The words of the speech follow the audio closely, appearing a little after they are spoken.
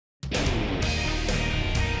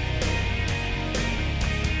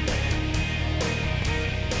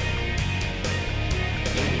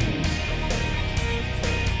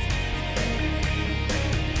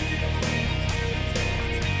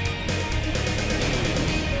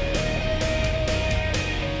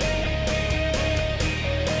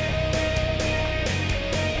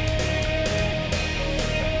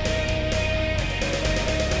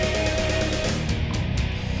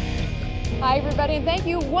everybody, and thank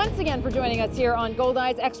you once again for joining us here on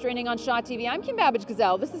Goldeyes Extra Inning on Shaw TV. I'm Kim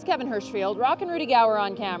Babbage-Gazelle. This is Kevin Hirschfield, Rock and Rudy Gower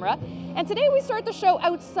on camera. And today we start the show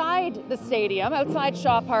outside the stadium, outside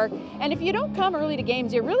Shaw Park. And if you don't come early to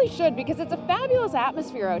games, you really should, because it's a fabulous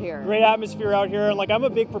atmosphere out here. Great atmosphere out here. And I'm a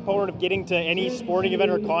big proponent of getting to any sporting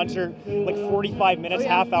event or concert 45 minutes,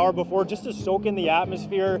 half hour before, just to soak in the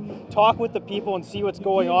atmosphere, talk with the people and see what's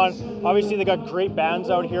going on. Obviously, they got great bands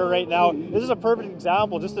out here right now. This is a perfect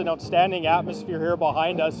example, just an outstanding atmosphere here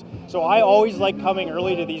behind us. So I always like coming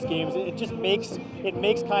early to these games. It just makes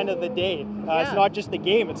kind of the day. It's not just the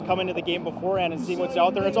game, it's coming to the game beforehand and seeing what's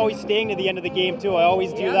out there. It's always staying to the end of the game too. I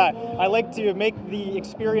always do that. I like to make the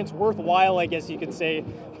experience worthwhile, I guess you could say,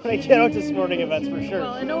 when I get out to sporting events, for sure.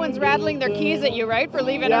 Well, and no one's rattling their keys at you, right, for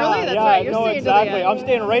leaving early? That's right. You're staying exactly. To the end. I'm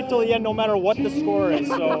staying right till the end, no matter what the score is.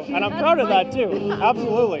 So, and I'm proud of that too.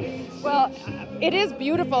 Absolutely. Well, it is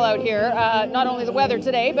beautiful out here. Not only the weather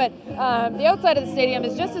today, but the outside of the stadium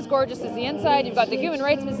is just as gorgeous as the inside. You've got the Human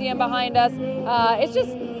Rights Museum behind us. It's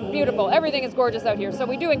just beautiful. Everything is gorgeous out here. So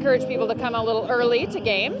we do encourage people to come a little early to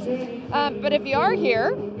games. But if you are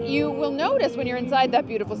here, you will notice when you're inside that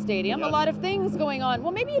beautiful stadium a lot of things going on.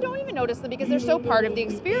 Well, maybe you don't even notice them because they're so part of the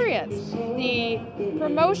experience. The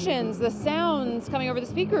promotions, the sounds coming over the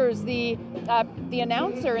speakers, the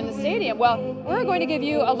announcer in the stadium. Well, we're going to give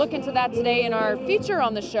you a look into that today in our feature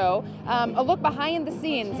on the show, a look behind the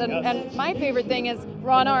scenes. And my favorite thing is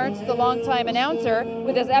Ron Arndt, the longtime announcer,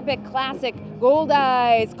 with his epic classic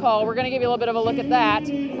Goldeyes call. We're going to give you a little bit of a look at that.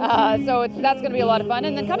 So that's going to be a lot of fun.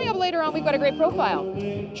 And then coming up later on, we've got a great profile.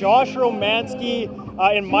 Josh Romanski,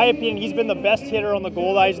 in my opinion, he's been the best hitter on the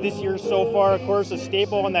Goldeyes this year so far. Of course, a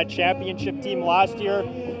staple on that championship team last year.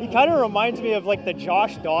 He kind of reminds me of the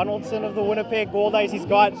Josh Donaldson of the Winnipeg Goldeyes. He's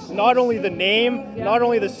got not only the name, not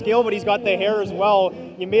only the skill, but he's got the hair as well.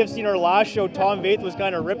 You may have seen our last show, Tom Vaith was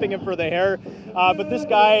kind of ripping him for the hair. But this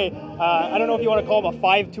guy, I don't know if you want to call him a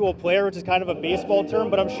five-tool player, which is kind of a baseball term,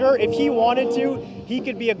 but I'm sure if he wanted to, he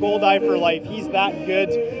could be a Goldeye for life. He's that good.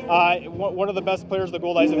 One of the best players the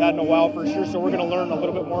Goldeyes have had in a while for sure, so we're going to learn a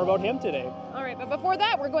little bit more about him today. All right, but before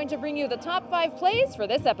that, we're going to bring you the top 5 plays for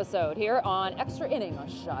this episode here on Extra Inning on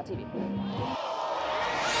Shaw TV.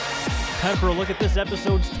 Time for a look at this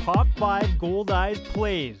episode's top 5 Goldeyes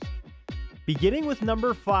plays. Beginning with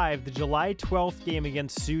number 5, the July 12th game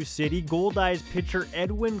against Sioux City, Goldeyes pitcher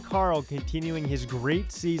Edwin Carl continuing his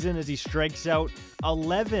great season as he strikes out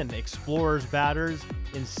 11 Explorers batters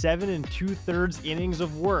in 7 2/3 innings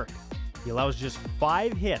of work. He allows just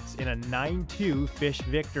 5 hits in a 9-2 Fish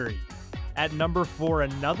victory. At number 4,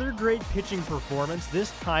 another great pitching performance,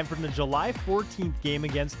 this time from the July 14th game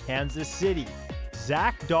against Kansas City.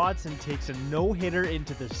 Zach Dodson takes a no-hitter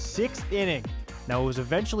into the 6th inning. Now, it was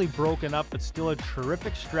eventually broken up, but still a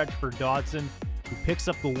terrific stretch for Dodson, who picks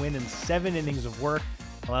up the win in 7 innings of work,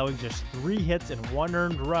 allowing just 3 hits and 1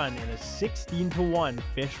 earned run in a 16-1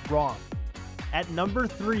 Fish romp. At number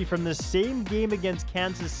 3, from the same game against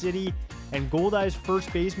Kansas City, and Goldeyes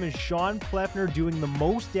first baseman Sean Plefner doing the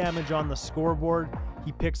most damage on the scoreboard,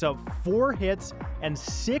 he picks up 4 hits and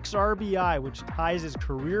 6 RBI, which ties his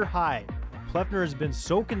career high. Plefner has been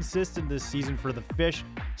so consistent this season for the Fish,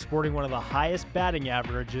 sporting one of the highest batting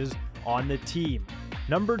averages on the team.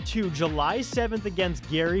 Number 2, July 7th against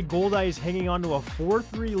Gary, Goldeyes hanging on to a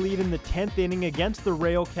 4-3 lead in the 10th inning against the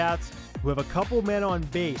Railcats, who have a couple men on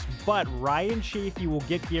base, but Ryan Chafee will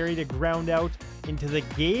get Gary to ground out into the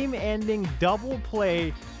game-ending double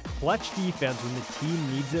play, clutch defense when the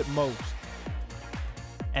team needs it most.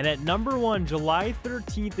 And at number 1, July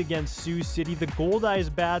 13th against Sioux City, the Goldeyes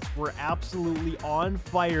bats were absolutely on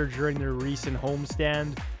fire during their recent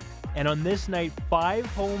homestand. And on this night, 5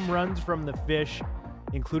 home runs from the Fish,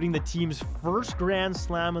 including the team's first grand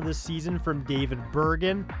slam of the season from David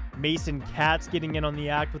Bergen, Mason Katz getting in on the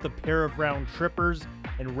act with a pair of round trippers,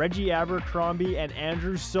 and Reggie Abercrombie and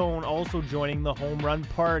Andrew Sohn also joining the home run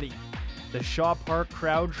party. The Shaw Park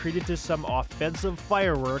crowd treated to some offensive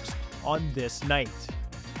fireworks on this night.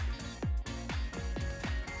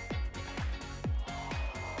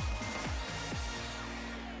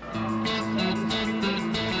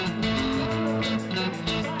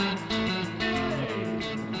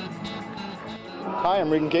 Hi,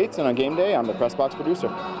 I'm Regan Gates, and on game day, I'm the press box producer.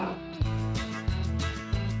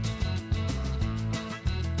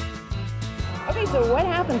 Okay, so what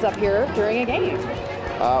happens up here during a game?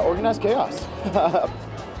 Organized chaos.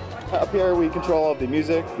 Up here, we control all of the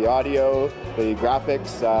music, the audio, the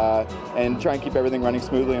graphics, and try and keep everything running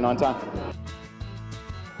smoothly and on time.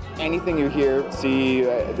 anything you hear, see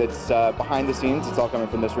that's behind the scenes, it's all coming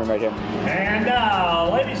from this room right here. And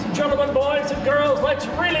now, ladies and gentlemen, boys and girls, let's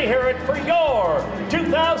really hear it for your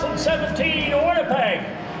 2017 Winnipeg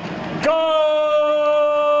Goldeyes!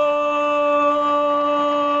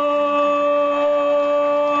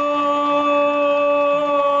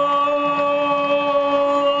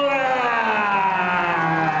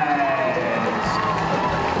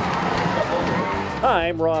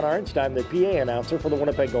 I'm Ron Arnst. I'm the PA announcer for the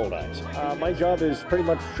Winnipeg Goldeyes. My job is pretty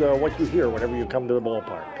much what you hear whenever you come to the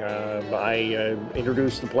ballpark. I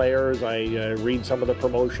introduce the players, I read some of the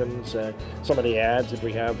promotions, some of the ads that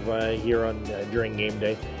we have here on during game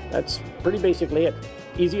day. That's pretty basically it.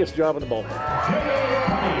 Easiest job in the ballpark.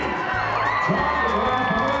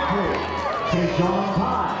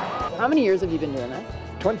 How many years have you been doing this?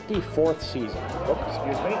 24th season. Oh,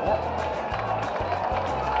 excuse me.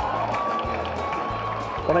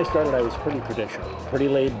 When I started, I was pretty traditional, pretty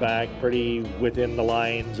laid back, pretty within the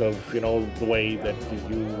lines of, you know, the way that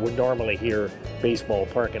you would normally hear baseball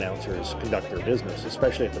park announcers conduct their business,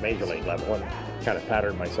 especially at the major league level, and kind of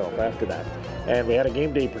patterned myself after that. And we had a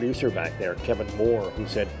game day producer back there, Kevin Moore, who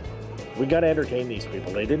said, we got to entertain these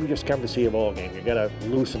people. They didn't just come to see a ball game. You got to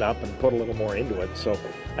loosen up and put a little more into it. So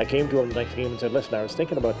I came to him the next game and said, listen, I was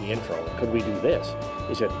thinking about the intro. Could we do this?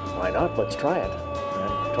 He said, why not? Let's try it.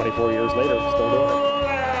 And 24 years later, still doing it.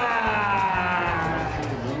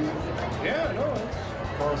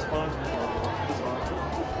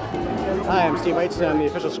 Hi, I'm Steve Eitzen. I'm the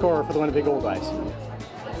official scorer for the Winnipeg Goldeyes.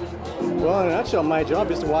 Well, in a nutshell, my job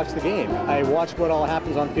is to watch the game. I watch what all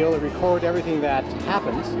happens on field. I record everything that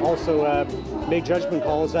happens. Also, make judgment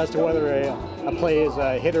calls as to whether a play is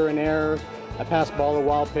a hit or an error, a pass ball, a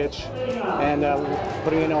wild pitch, and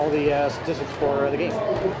putting in all the statistics for the game.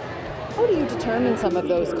 How do you determine some of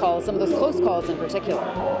those calls, some of those close calls in particular?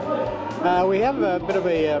 We have a bit of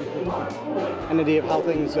an idea of how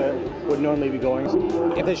things would normally be going.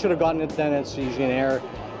 If they should have gotten it, then it's usually an error.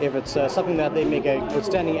 If it's something that they make an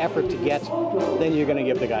outstanding effort to get, then you're going to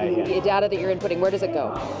give the guy a hit. The data that you're inputting, where does it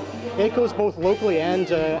go? It goes both locally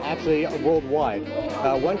and actually worldwide.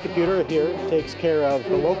 One computer here takes care of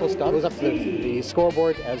the local stuff, goes up to the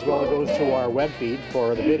scoreboard, as well as goes to our web feed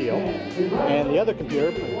for the video. And the other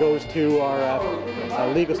computer goes to our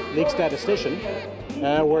league statistician,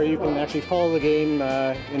 where you can actually follow the game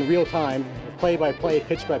in real time, play by play,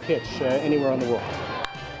 pitch by pitch, anywhere in the world.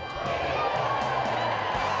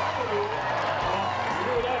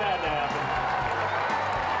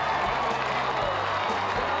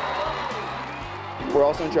 We're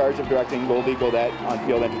also in charge of directing Goldie, Goldette,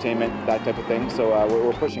 on-field entertainment, that type of thing, so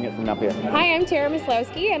we're pushing it from up here. Hi, I'm Tara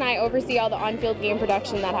Maslowski, and I oversee all the on-field game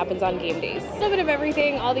production that happens on game days. A little bit of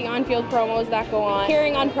everything, all the on-field promos that go on,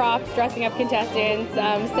 carrying on props, dressing up contestants,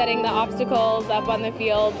 setting the obstacles up on the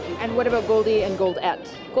field. And what about Goldie and Goldette?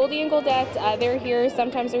 Goldie and Goldette, they're here.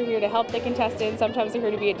 Sometimes they're here to help the contestants, sometimes they're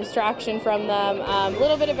here to be a distraction from them. A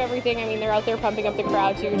little bit of everything. I mean, they're out there pumping up the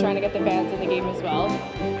crowd too, trying to get the fans in the game as well.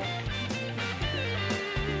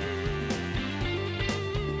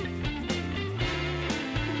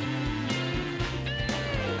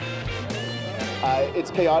 It's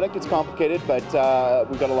chaotic, it's complicated, but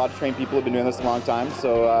we've got a lot of trained people who've been doing this a long time,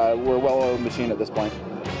 so we're a well-oiled machine at this point.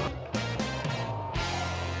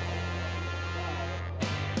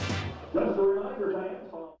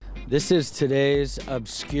 This is today's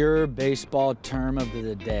obscure baseball term of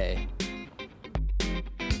the day.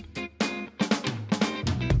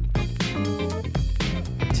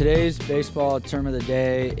 Today's baseball term of the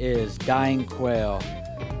day is dying quail.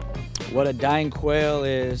 What a dying quail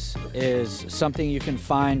is something you can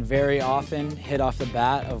find very often hit off the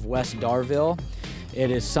bat of West Darville.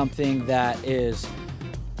 It is something that is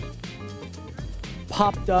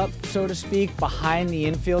popped up, so to speak, behind the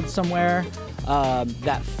infield somewhere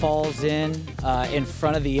that falls in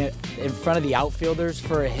front of the outfielders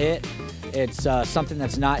for a hit. It's something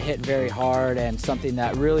that's not hit very hard and something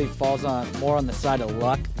that really falls more on the side of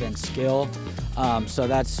luck than skill. So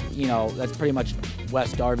that's pretty much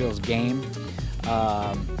West Darville's game.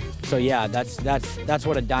 So yeah, that's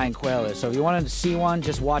what a dying quail is. So if you wanted to see one,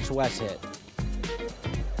 just watch Wes hit.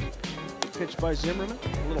 Pitch by Zimmerman,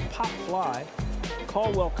 a little pop fly.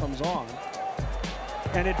 Caldwell comes on,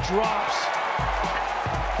 and it drops.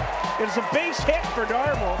 It's a base hit for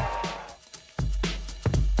Darville.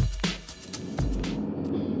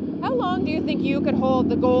 How long do you think you could hold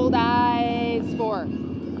the Goldeyes for?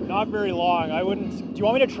 Not very long. I wouldn't. Do you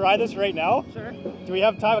want me to try this right now? Sure. Do we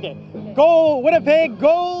have time? Okay. Go Winnipeg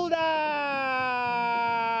Goldeyes!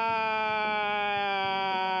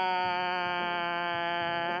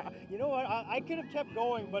 You know what? I could have kept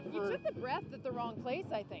going, but You took the breath at the wrong place,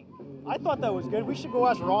 I think. I thought that was good. We should go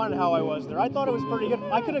ask Ron how I was there. I thought it was pretty good.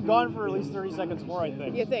 I could have gone for at least 30 seconds more, I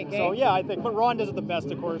think. You think, So, eh? yeah, I think. But Ron does it the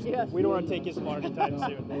best, of course. Yeah. We don't want to take his spot anytime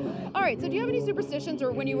soon. All right, so do you have any superstitions,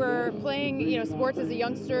 or when you were playing, sports as a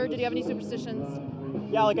youngster, did you have any superstitions?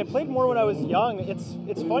 Yeah, like I played more when I was young.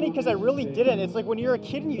 It's funny because I really didn't. It's like when you're a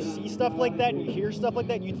kid and you see stuff like that and you hear stuff like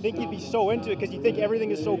that, you'd think you'd be so into it because you think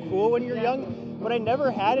everything is so cool when you're young. But I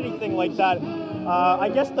never had anything like that. I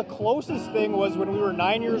guess the closest thing was when we were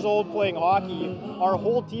 9 years old playing hockey. Our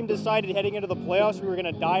whole team decided heading into the playoffs we were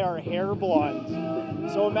going to dye our hair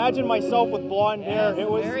blonde. So imagine myself with blonde hair. It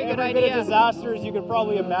was very every good bit idea. of disaster as you could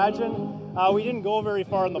probably imagine. We didn't go very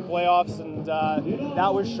far in the playoffs, and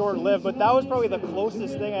that was short-lived. But that was probably the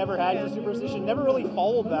closest thing I ever had to superstition. Never really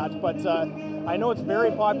followed that, but I know it's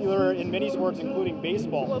very popular in many sports, including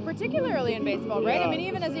baseball. Well, particularly in baseball, right? Yeah. I mean,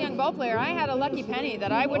 even as a young ball player, I had a lucky penny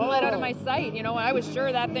that I wouldn't let out of my sight. I was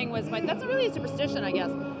sure that thing was that's really a superstition, I guess.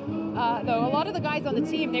 Though a lot of the guys on the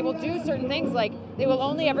team, they will do certain things, like they will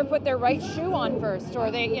only ever put their right shoe on first, or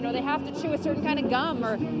they have to chew a certain kind of gum,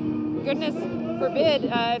 or goodness forbid,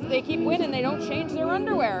 if they keep winning, they don't change their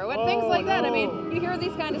underwear. Things like that. I mean, you hear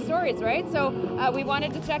these kind of stories, right? So we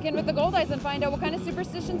wanted to check in with the Goldeyes and find out what kind of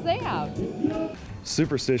superstitions they have.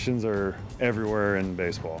 Superstitions are everywhere in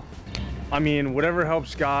baseball. I mean, whatever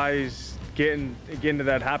helps guys get into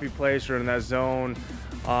that happy place or in that zone.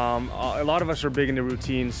 A lot of us are big into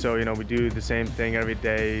routines, so we do the same thing every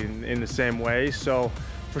day in the same way. So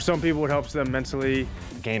for some people, it helps them mentally.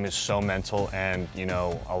 The game is so mental, and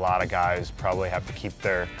a lot of guys probably have to keep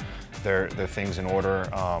their things in order,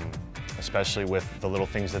 especially with the little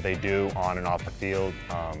things that they do on and off the field.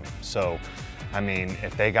 So, I mean,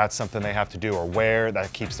 if they got something they have to do or wear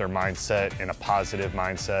that keeps their mindset in a positive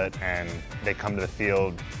mindset, and they come to the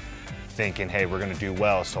field thinking, hey, we're going to do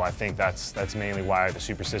well. So I think that's mainly why the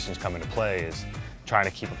superstitions come into play, is trying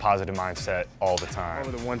to keep a positive mindset all the time.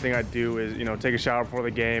 The one thing I do is, take a shower before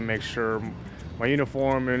the game, make sure my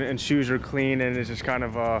uniform and shoes are clean, and it's just kind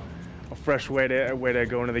of a fresh way to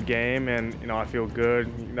go into the game. And I feel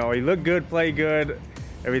good. You look good, play good.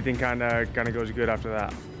 Everything kind of goes good after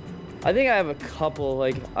that. I think I have a couple.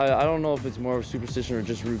 I don't know if it's more of a superstition or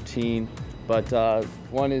just routine. But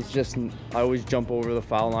one is just I always jump over the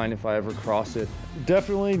foul line if I ever cross it.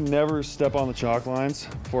 Definitely never step on the chalk lines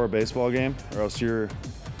before a baseball game, or else you're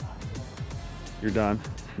done.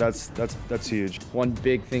 That's huge. One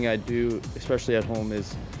big thing I do, especially at home,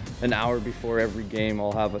 is an hour before every game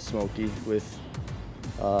I'll have a Smoky with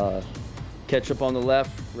ketchup on the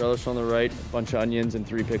left, relish on the right, a bunch of onions, and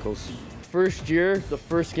 3 pickles. First year, the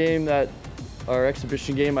first game our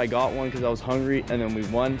exhibition game, I got one because I was hungry, and then we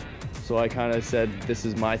won. So I kind of said, this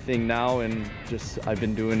is my thing now, and I've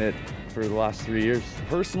been doing it for the last 3 years.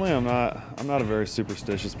 Personally, I'm not a very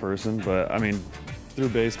superstitious person, but I mean, through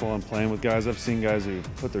baseball and playing with guys, I've seen guys who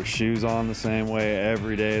put their shoes on the same way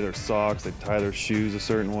every day, their socks, they tie their shoes a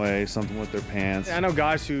certain way, something with their pants. I know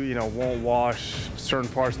guys who, won't wash certain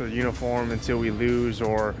parts of their uniform until we lose,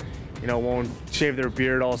 or, won't shave their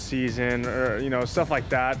beard all season, or, stuff like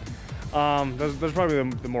that. Those are probably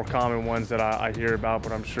the more common ones that I hear about,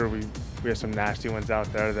 but I'm sure we have some nasty ones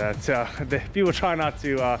out there that people try not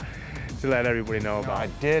to let everybody know about. I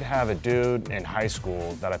did have a dude in high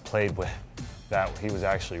school that I played with that he was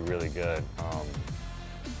actually really good.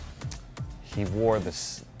 He wore the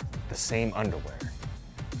same underwear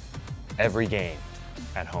every game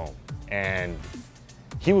at home, and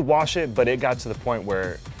he would wash it, but it got to the point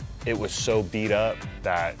where it was so beat up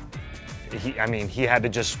that he had to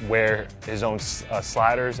just wear his own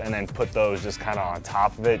sliders and then put those just kind of on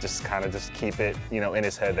top of it, just keep it, in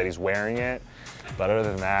his head that he's wearing it. But other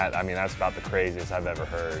than that, that's about the craziest I've ever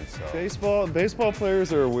heard. So. Baseball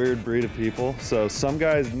players are a weird breed of people. So some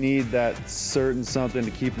guys need that certain something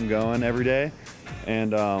to keep them going every day,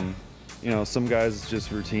 and some guys it's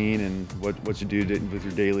just routine and what you do with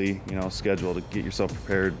your daily schedule to get yourself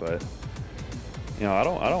prepared. But I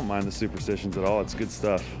don't mind the superstitions at all. It's good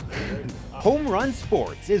stuff. Home Run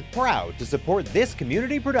Sports is proud to support this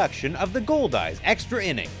community production of the Goldeyes Extra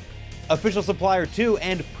Inning. Official supplier to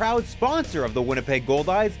and proud sponsor of the Winnipeg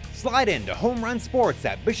Goldeyes, slide into Home Run Sports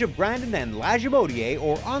at Bishop Brandon and Lagimodiere,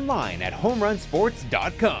 or online at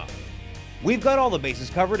homerunsports.com. We've got all the bases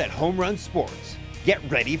covered at Home Run Sports. Get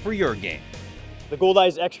ready for your game. The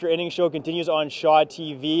Goldeyes Extra Inning Show continues on Shaw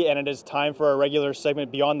TV, and it is time for our regular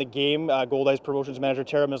segment Beyond the Game. Goldeyes Promotions Manager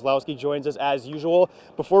Tara Maslowski joins us as usual.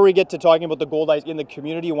 Before we get to talking about the Goldeyes in the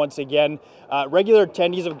community once again, regular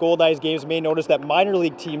attendees of Goldeyes games may notice that minor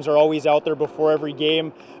league teams are always out there before every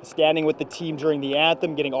game, standing with the team during the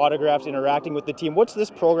anthem, getting autographs, interacting with the team. What's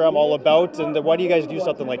this program all about, and why do you guys do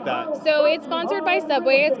something like that? So it's sponsored by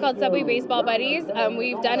Subway. It's called Subway Baseball Buddies.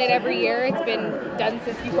 We've done it every year. It's been done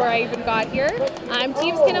since before I even got here.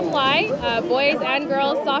 Teams can apply, boys and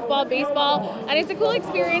girls, softball, baseball, and it's a cool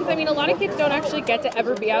experience. I mean, a lot of kids don't actually get to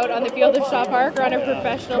ever be out on the field of Shaw Park or on a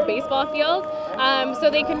professional baseball field. So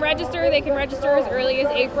they can register. They can register as early as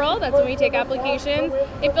April. That's when we take applications.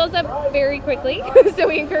 It fills up very quickly, so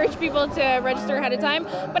we encourage people to register ahead of time.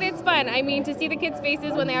 But it's fun. I mean, to see the kids'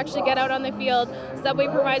 faces when they actually get out on the field. Subway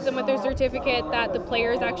provides them with their certificate that the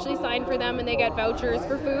players actually sign for them, and they get vouchers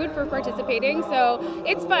for food for participating. So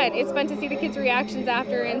it's fun. It's fun to see the kids' reactions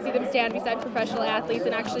after and see them stand beside professional athletes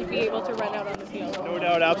and actually be able to run out on the field. No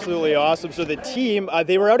doubt, absolutely awesome. So the team,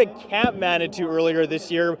 they were out at Camp Manitou earlier this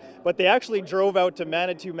year, but they actually drove out to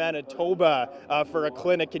Manitou, Manitoba for a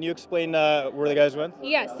clinic. Can you explain where the guys went?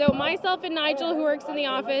 Yes, so myself and Nigel, who works in the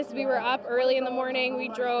office, we were up early in the morning. We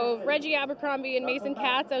drove Reggie Abercrombie and Mason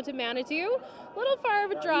Katz out to Manitou. A little far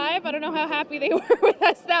of a drive. I don't know how happy they were with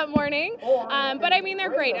us that morning. But I mean, they're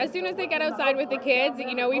great. As soon as they get outside with the kids,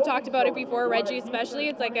 you know, we've talked about it before, Reggie especially,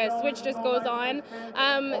 it's like a switch just goes on.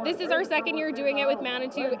 This is our second year doing it with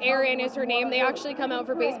Manitou. Erin is her name. They actually come out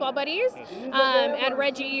for baseball buddies. And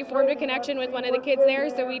Reggie formed a connection with one of the kids there,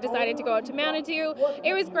 so we decided to go out to Manitou.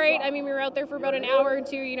 It was great. I mean, we were out there for about an hour or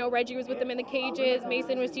two. You know, Reggie was with them in the cages.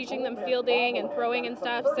 Mason was teaching them fielding and throwing and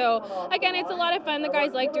stuff. So again, it's a lot of fun. The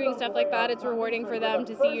guys like doing stuff like that. It's rewarding for them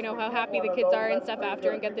to see, you know, how happy the kids are and stuff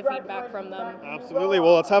after and get the feedback from them. Absolutely.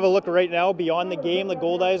 Well, let's have a look right now. Beyond the Game, the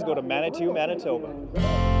Goldeyes go to Manitou, Manitoba.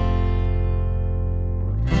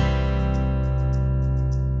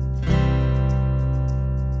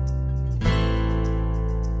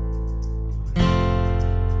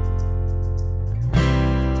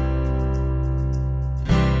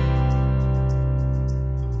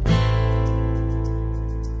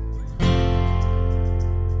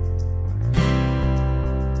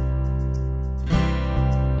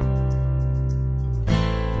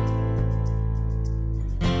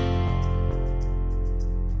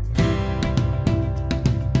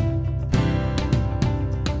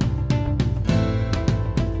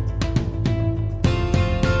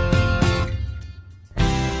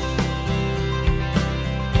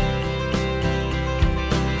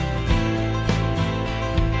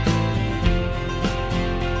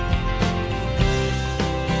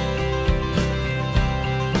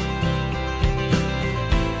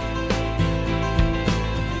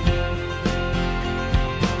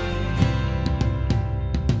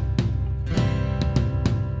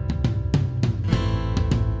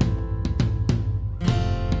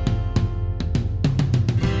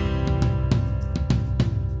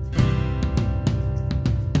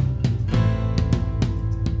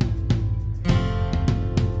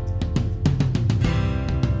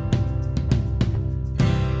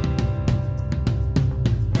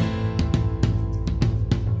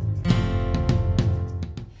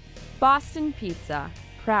 Boston Pizza,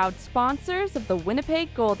 proud sponsors of the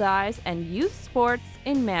Winnipeg Goldeyes and youth sports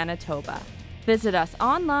in Manitoba. Visit us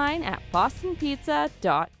online at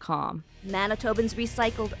bostonpizza.com. Manitobans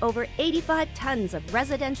recycled over 85 tons of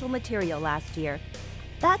residential material last year.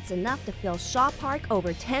 That's enough to fill Shaw Park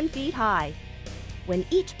over 10 feet high. When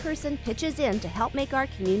each person pitches in to help make our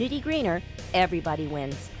community greener, everybody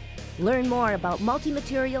wins. Learn more about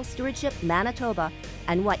Multi-Material Stewardship Manitoba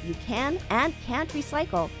and what you can and can't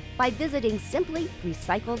recycle by visiting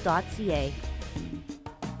simplyrecycle.ca.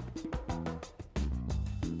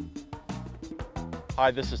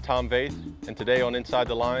 Hi, this is Tom Vaith, and today on Inside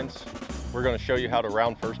the Lines, we're going to show you how to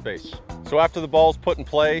round first base. So after the ball's put in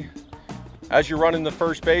play, as you're running the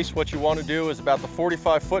first base, what you want to do is about the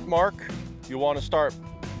 45-foot mark, you want to start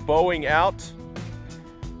bowing out,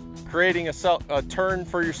 creating a turn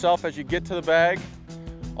for yourself as you get to the bag.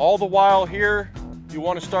 All the while here, you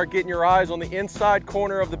want to start getting your eyes on the inside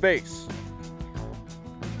corner of the base.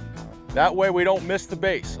 That way we don't miss the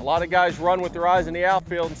base. A lot of guys run with their eyes in the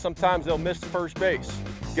outfield and sometimes they'll miss the first base.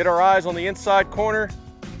 Get our eyes on the inside corner,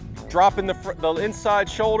 dropping the inside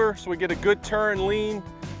shoulder so we get a good turn lean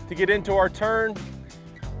to get into our turn.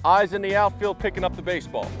 Eyes in the outfield picking up the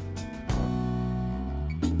baseball.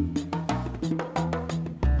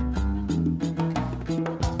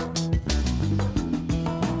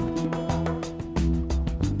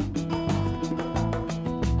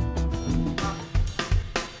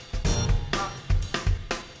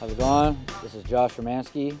 on? This is Josh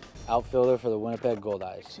Romanski, outfielder for the Winnipeg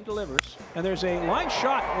Goldeyes. He delivers, and there's a line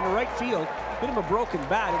shot in the right field. Bit of a broken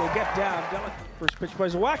bat. It'll get down. First pitch by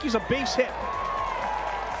Zawaki's a base hit.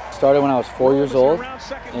 Started when I was 4 years old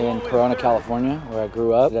in Corona, California, where I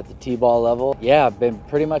grew up at the T-ball level. Yeah, I've been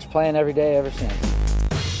pretty much playing every day ever since.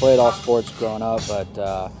 Played all sports growing up,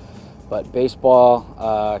 but baseball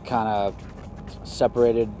kind of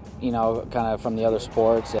separated, you know, kind of from the other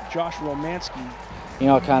sports. Josh Romanski. You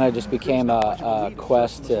know, it kind of just became a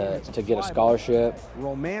quest to get a scholarship.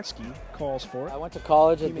 Romanski calls for it. I went to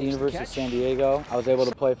college at the University of San Diego. I was able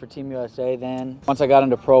to play for Team USA then. Once I got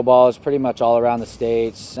into pro ball, it was pretty much all around the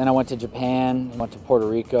States. Then I went to Japan, went to Puerto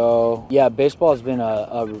Rico. Yeah, baseball has been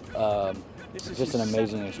just an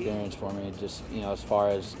amazing experience for me, just, you know, as far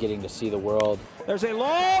as getting to see the world. There's a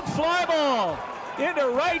long fly ball into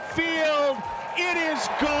right field. It is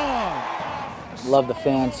gone. Love the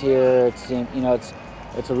fans here. It's, you know,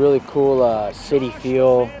 it's a really cool city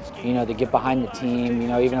feel, you know, to get behind the team. You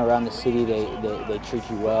know, even around the city, they treat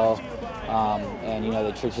you well, and, you know,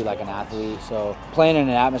 they treat you like an athlete. So playing in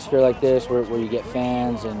an atmosphere like this where you get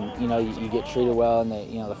fans and, you know, you get treated well,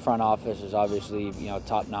 and you know, the front office is obviously, you know,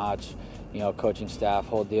 top notch, you know, coaching staff,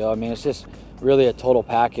 whole deal. I mean, it's just really a total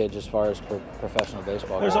package as far as professional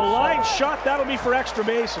baseball goes. There's a line shot. That'll be for extra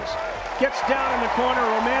bases. Gets down in the corner.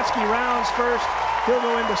 Romanski rounds first. He'll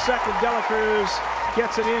go into second. Dela Cruz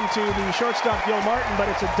gets it into the shortstop, Gil Martin, but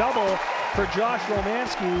it's a double for Josh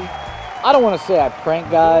Romanski. I don't want to say I prank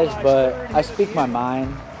guys, but I speak my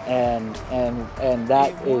mind, and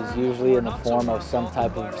that is usually in the form of some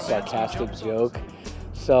type of sarcastic joke.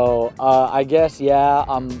 So I guess, yeah,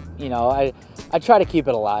 you know, I try to keep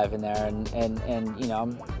it alive in there, and you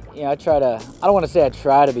know, I try to. I don't want to say I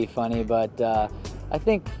try to be funny, but I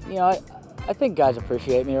think, you know, I think guys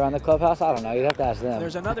appreciate me around the clubhouse. I don't know. You'd have to ask them.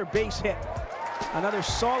 There's another base hit, another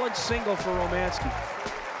solid single for Romanski.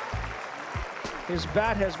 His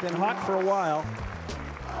bat has been hot for a while.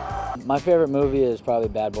 My favorite movie is probably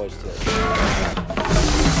Bad Boys 2.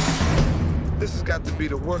 This has got to be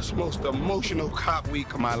the worst, most emotional cop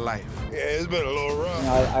week of my life. Yeah, it's been a little rough. You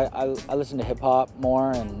know, I listen to hip hop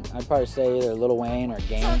more, and I'd probably say either Lil Wayne or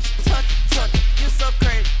Game. You're so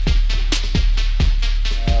great.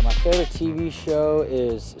 My favorite TV show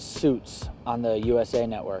is Suits on the USA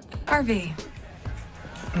Network. Harvey.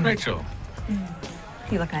 Rachel.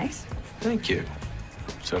 You look nice. Thank you.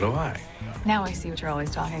 So do I. Now I see what you're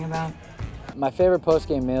always talking about. My favorite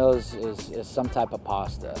post-game meal is some type of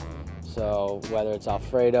pasta. So whether it's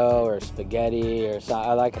Alfredo or spaghetti or something,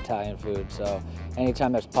 I like Italian food. So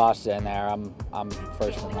anytime there's pasta in there, I'm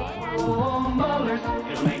first in line. Mullers,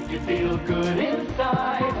 it'll make you feel good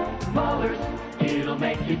inside. Mullers, it'll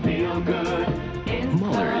make you feel good inside.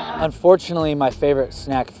 Mullers. Unfortunately, my favorite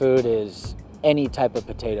snack food is any type of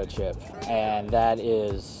potato chip, and that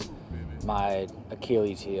is my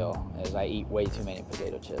Achilles heel, is I eat way too many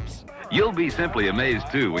potato chips. You'll be simply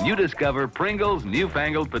amazed, too, when you discover Pringles'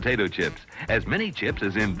 newfangled potato chips. As many chips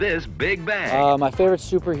as in this big bag. My favorite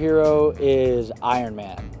superhero is Iron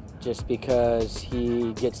Man, just because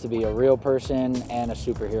he gets to be a real person and a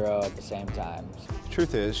superhero at the same time.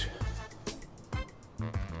 Truth is,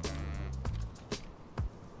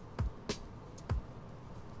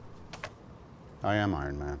 I am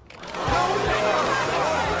Iron Man.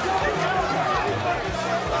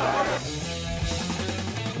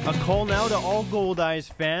 A call now to all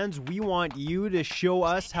Goldeyes fans. We want you to show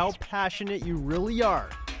us how passionate you really are.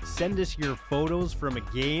 Send us your photos from a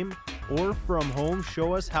game or from home.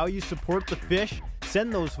 Show us how you support the Fish.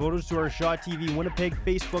 Send those photos to our Shaw TV Winnipeg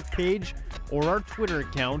Facebook page or our Twitter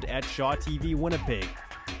account at Shaw TV Winnipeg.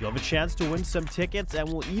 You'll have a chance to win some tickets and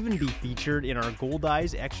will even be featured in our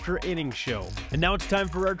Goldeyes Extra Inning Show. And now it's time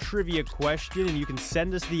for our trivia question, and you can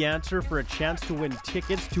send us the answer for a chance to win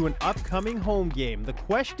tickets to an upcoming home game. The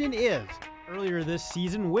question is, earlier this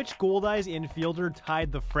season, which Goldeyes infielder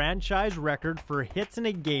tied the franchise record for hits in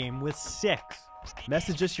a game with 6?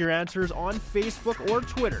 Message us your answers on Facebook or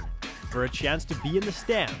Twitter for a chance to be in the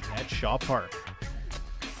stands at Shaw Park.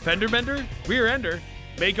 Fender bender, rear ender,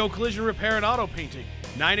 Mako Collision Repair and Auto Painting,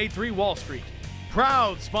 983 Wall Street.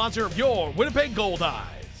 Proud sponsor of your Winnipeg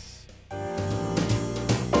Goldeyes.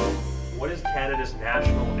 What is Canada's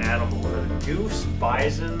national animal? A goose,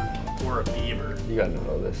 bison, or a beaver? You gotta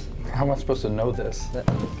know this. How am I supposed to know this?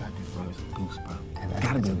 Goose, bro. It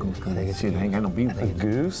gotta be a goose, because they can see they ain't got no beaver. A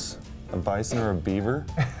goose? A bison or a beaver?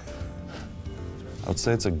 I would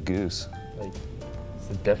say it's a goose. Like, it's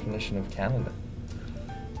the definition of Canada.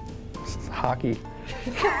 It's hockey.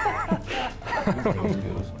 I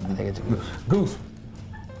think it's a goose. Goose.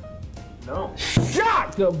 No.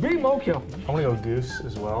 Shot! So be more careful. I'm gonna go goose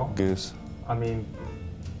as well. Goose. I mean,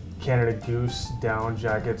 Canada Goose down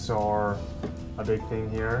jackets are a big thing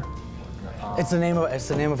here. It's the name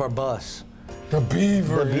of our bus. The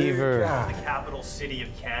Beaver. The Beaver. The capital city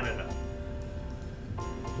of Canada.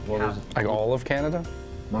 What is it? Like all of Canada?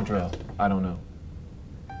 Montreal. I don't know.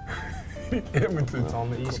 Edmonton. It's on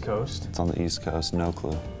the East Coast. It's on the East Coast, no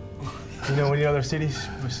clue. You know any other cities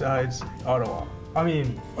besides Ottawa? I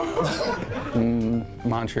mean...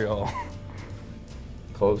 Montreal.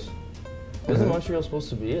 Close. Isn't Montreal supposed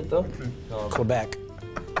to be it, though? Quebec.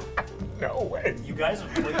 No way. You guys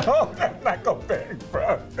have played. Oh, that's not Quebec,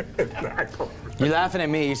 bro. It's not Quebec. You're laughing at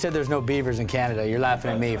me. You said there's no beavers in Canada. You're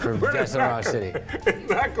laughing at me for guessing the wrong city. It's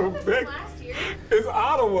not Quebec. It's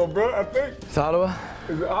Ottawa, bro, I think. It's Ottawa?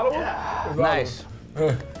 Is it Ottawa? Yeah. It's Nice.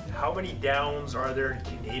 Ottawa. How many downs are there in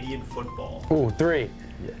Canadian football? Ooh, 3.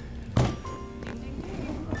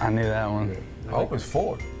 I knew that one. I hope it's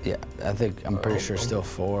 4. Yeah, I'm pretty sure it's still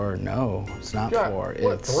 4. No, it's not God, 4.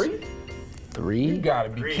 what, It's 3? 3? You gotta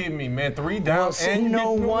be kidding me, man. 3 down Well, see, and you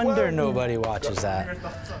no get wonder away. nobody watches that.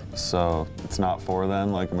 So it's not 4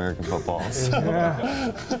 then, like American football.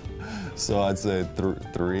 So I'd say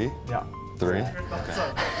 3. Yeah. 3.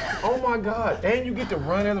 Oh my God! And you get to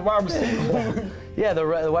run as a wide receiver. Yeah,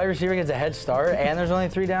 the wide receiver gets a head start, and there's only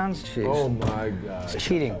 3 downs. Jeez. Oh my God! It's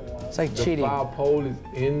cheating. It's like the cheating. The foul pole is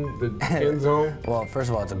in the end zone. Well, first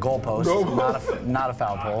of all, it's a goal post, not a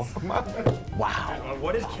foul pole. Wow.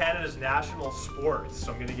 What is Canada's national sport?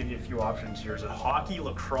 So I'm going to give you a few options here. Is it hockey,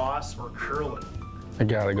 lacrosse, or curling? I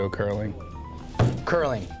gotta go curling.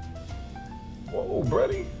 Curling. Whoa,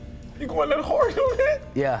 buddy. You going that hard on that?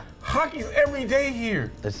 Yeah. Hockey's every day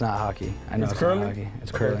here. It's not hockey. I know it's curling? not hockey.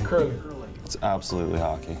 It's curling. Curling. It's absolutely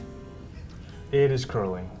hockey. It is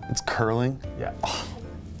curling. It's curling? Yeah.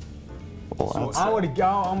 Well, So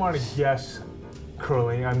I'm gonna guess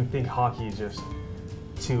curling. I think hockey is just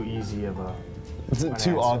too easy of a. Is it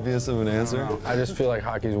too obvious of an answer? I just feel like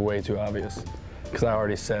hockey's way too obvious because I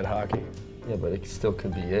already said hockey. Yeah, but it still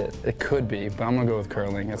could be it. It could be, but I'm gonna go with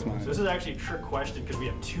curling. That's mine. So this is actually a trick question because we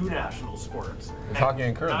have 2 national sports. It's hockey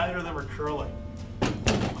and curling. Neither of them are curling.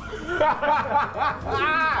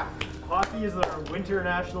 Hockey is our winter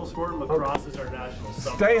national sport, and lacrosse is our national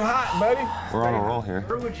summer. Stay hot, buddy. We're on a roll here.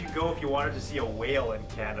 Where would you go if you wanted to see a whale in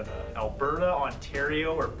Canada? Alberta,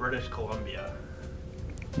 Ontario, or British Columbia?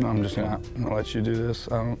 No, I'm just gonna let you do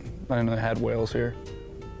this. I didn't know they had whales here.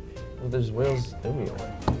 Well, there's whales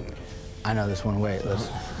everywhere. I know this one. Wait, let's.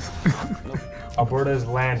 Alberta is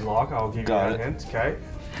landlocked. I'll give you Got that it. hint. Okay.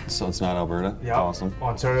 So it's not Alberta? Yeah. Awesome.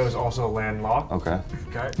 Ontario is also landlocked. Okay.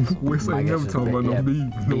 Okay. West ain't never talking about no beef.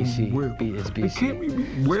 BC. No It's BC. It can't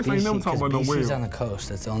be. West ain't never talking about no BC's whale. on the coast.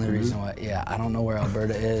 That's the only reason why. Yeah, I don't know where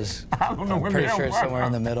Alberta is. I don't know where I'm pretty the sure it's hell somewhere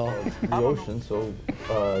in the middle. The ocean, so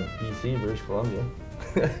BC, British Columbia.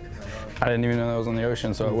 I didn't even know that was on the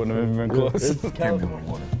ocean, so it wouldn't have even been close. It's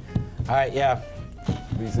California. All right, yeah.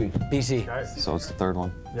 BC. BC. Okay. So it's the 3rd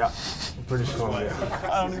one. Yeah. British Columbia.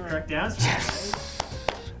 I don't even correct answer.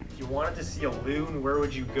 If you wanted to see a loon, where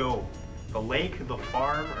would you go? The lake, the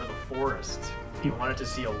farm, or the forest? If you wanted to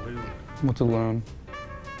see a loon. What's a loon?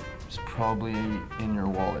 It's probably in your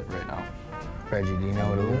wallet right now. Reggie, do you know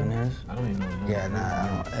what a loon is? I don't even know. Yeah, nah,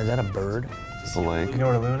 I don't. Is that a bird? It's the lake. You know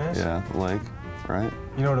what a loon is? Yeah, the lake, right?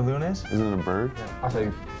 You know what a loon is? Isn't it a bird? I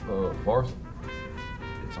say forest.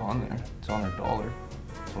 It's on there. It's on our dollar.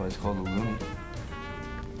 That's why it's called a loony.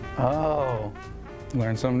 Oh,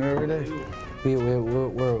 learn something new every day.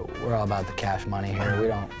 We're all about the cash money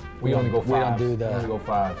here. We only go 5. We don't do the. We only go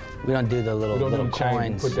 5. We don't do the little We don't little do the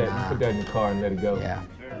change. coins. You put Nah. that in your car and let it go. Yeah.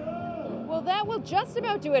 Well, that will just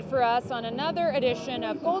about do it for us on another edition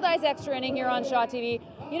of Goldeyes Extra Inning here on Shaw TV.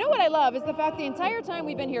 You know what I love is the fact the entire time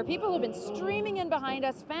we've been here, people have been streaming in behind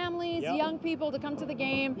us, families, young people to come to the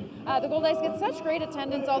game. The Goldeyes get such great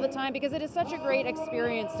attendance all the time because it is such a great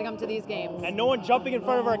experience to come to these games. And no one jumping in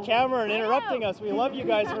front of our camera and interrupting us. We love you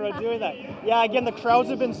guys for doing that. Yeah, again, the crowds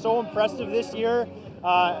have been so impressive this year.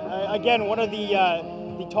 Again, one of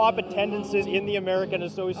the top attendances in the American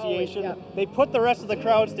Association. Always, yeah. They put the rest of the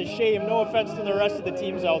crowds to shame. No offense to the rest of the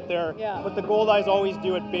teams out there, but the Goldeyes always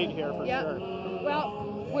do it big here for sure. Well,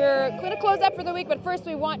 we're going to close up for the week, but first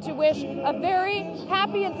we want to wish a very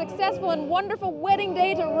happy and successful and wonderful wedding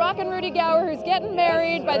day to Rockin' Rudy Gower, who's getting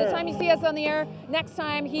married. By the time you see us on the air next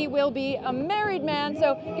time, he will be a married man.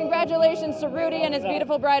 So congratulations to Rudy and his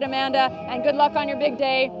beautiful bride Amanda, and good luck on your big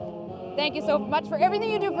day. Thank you so much for everything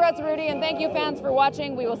you do for us, Rudy, and thank you fans for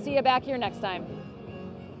watching. We will see you back here next time.